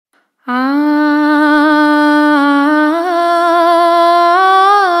आ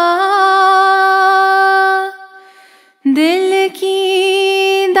दिल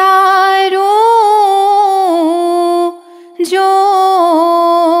की दारू जो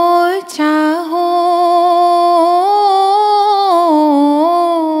चाहो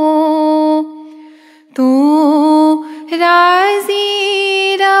तो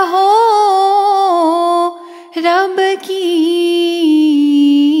राजी रहो रबकी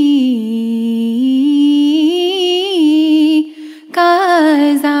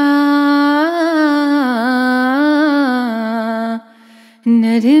काजा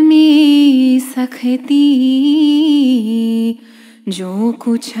नरमी सखती जो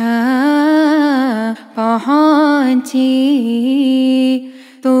कुछ पहonche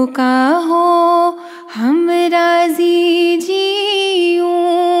तो काहो हम राजी जिyu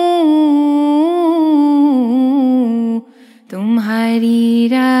तुम्हारी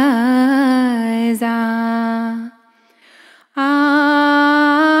राजा।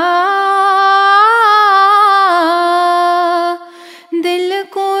 दिल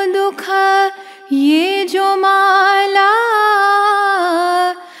को दुख ये जो माला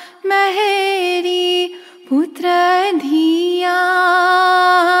महरी पुत्र धिया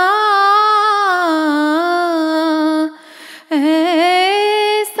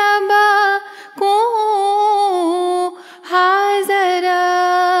सबको हाजर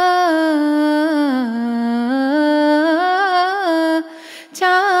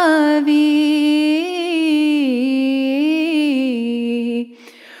चावे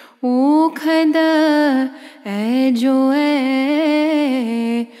ओखद जो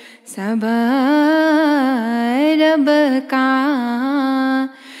सब रबका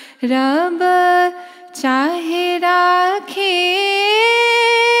रब चाहे राखे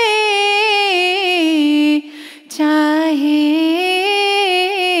चाहे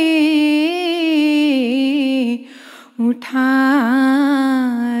uthaave।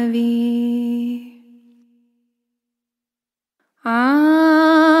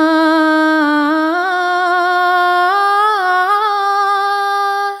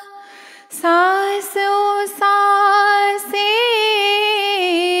 सास ओ सासे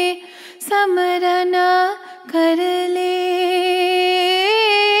समरन कर ले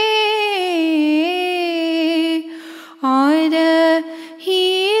और ही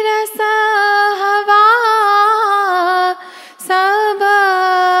रस हवा सब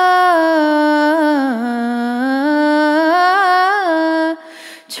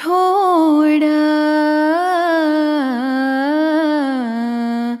छोड़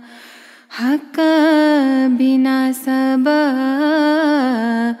हक बिना सब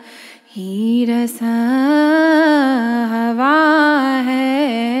ही रस हवा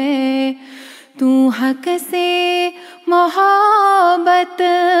है तू हक से मोहब्बत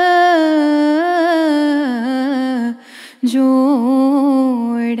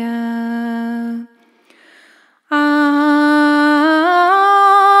जोड़ा।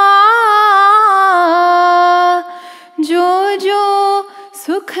 जो जो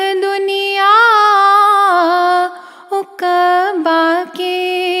सुख दुनिया उकबा के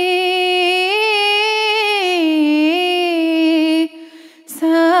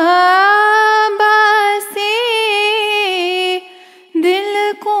सब से दिल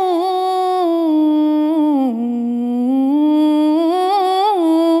को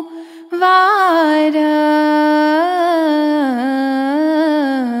वार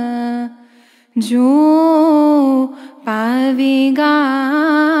जो पावेगा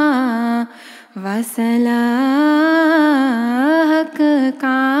वसला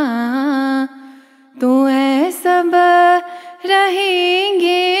हक-का तो ऐ सब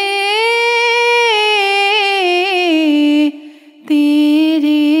रहेंगे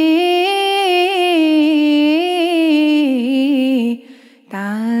तेरे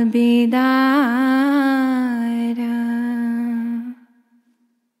ताबेदार।